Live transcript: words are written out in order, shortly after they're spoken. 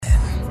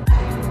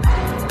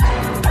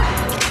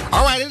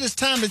right, it is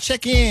time to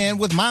check in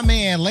with my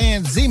man,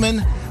 Lance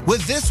Zeman,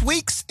 with this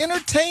week's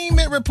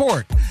entertainment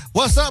report.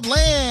 What's up,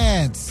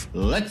 Lance?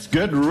 Let's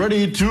get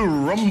ready to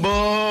rumble.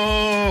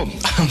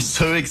 I'm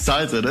so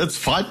excited. It's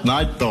fight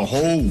night the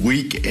whole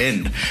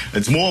weekend.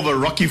 It's more of a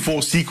Rocky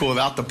IV sequel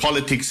without the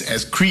politics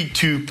as Creed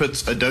 2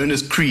 pits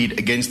Adonis Creed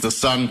against the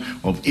son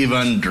of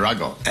Ivan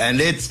Drago. And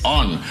it's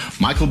on.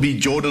 Michael B.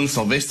 Jordan,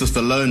 Sylvester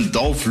Stallone,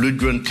 Dolph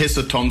Lundgren,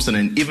 Tessa Thompson,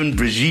 and even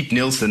Brigitte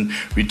Nielsen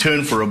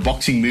return for a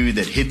boxing movie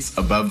that hits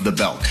above the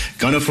belt.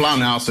 Gonna fly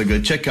now, so go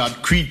check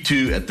out Creed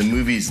 2 at the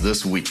movies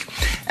this week.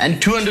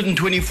 And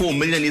 224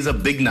 million is a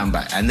big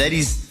number, and that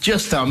is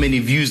just how many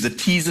views the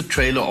teaser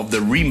trailer of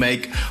the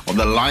remake of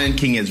The Lion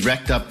King has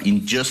racked up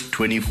in just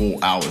 24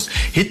 hours.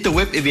 Hit the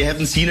web if you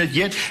haven't seen it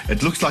yet.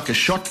 It looks like a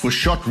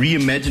shot-for-shot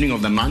reimagining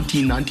of the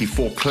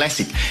 1994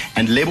 classic,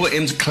 and Lebo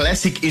M's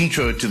classic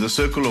intro to The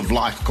Circle of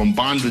Life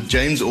combined with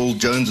James Earl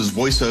Jones's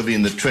voiceover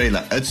in the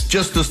trailer. It's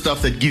just the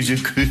stuff that gives you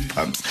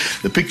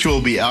goosebumps. The picture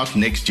will be out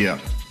next year.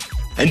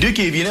 And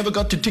Dookie, if you never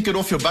got to tick it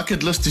off your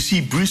bucket list to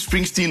see Bruce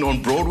Springsteen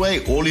on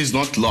Broadway, all is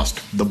not lost.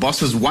 The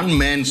Boss's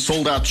one-man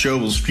sold-out show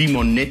will stream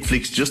on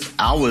Netflix just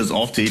hours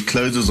after it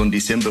closes on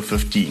December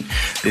 15.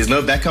 There's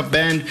no backup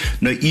band,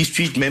 no E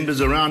Street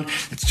members around.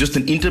 It's just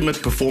an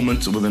intimate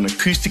performance with an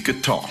acoustic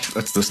guitar.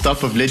 It's the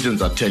stuff of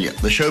legends, I tell you.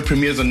 The show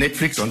premieres on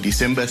Netflix on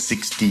December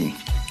 16.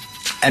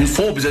 And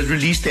Forbes has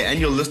released their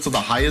annual list of the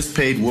highest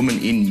paid women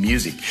in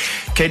music.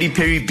 Katy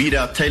Perry beat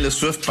out Taylor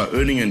Swift by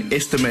earning an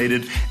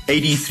estimated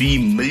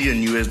 $83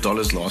 million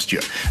last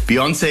year.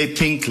 Beyonce,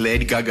 Pink,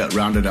 Lady Gaga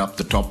rounded up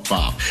the top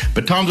 5.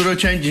 But times are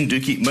changing,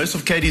 Dookie. Most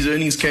of Katy's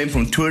earnings came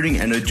from touring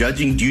and her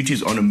judging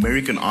duties on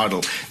American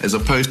Idol, as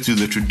opposed to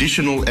the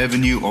traditional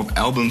avenue of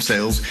album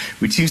sales,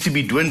 which seems to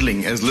be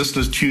dwindling as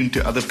listeners tune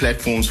to other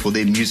platforms for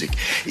their music.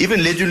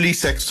 Even legendary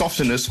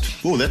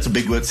saxophonist, oh, that's a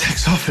big word,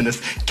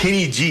 saxophonist,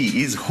 Kenny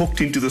G is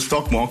hooked into the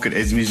stock market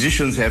as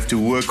musicians have to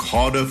work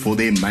harder for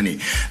their money.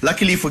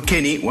 Luckily for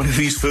Kenny, one of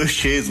his first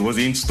shares was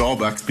in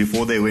Starbucks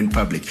before they went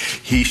public.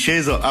 His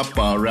shares are up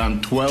by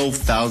around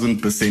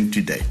 12,000%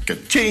 today.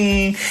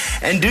 Ka-ching!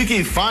 And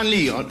Dookie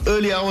finally, on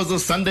early hours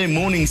of Sunday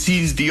morning,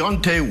 sees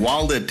Deontay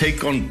Wilder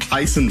take on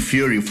Tyson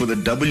Fury for the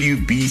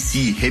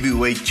WBC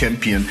heavyweight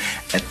champion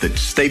at the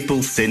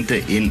Staples Center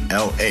in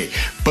LA.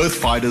 Both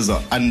fighters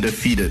are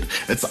undefeated.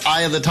 It's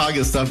Eye of the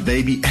Tiger stuff,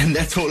 baby. And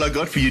that's all I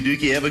got for you,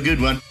 Dookie. Have a good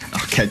one. I'll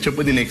catch up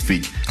with you next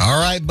week. All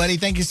right, buddy.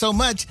 Thank you so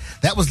much.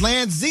 That was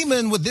Lance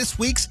Zeman with this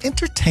week's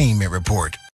entertainment report.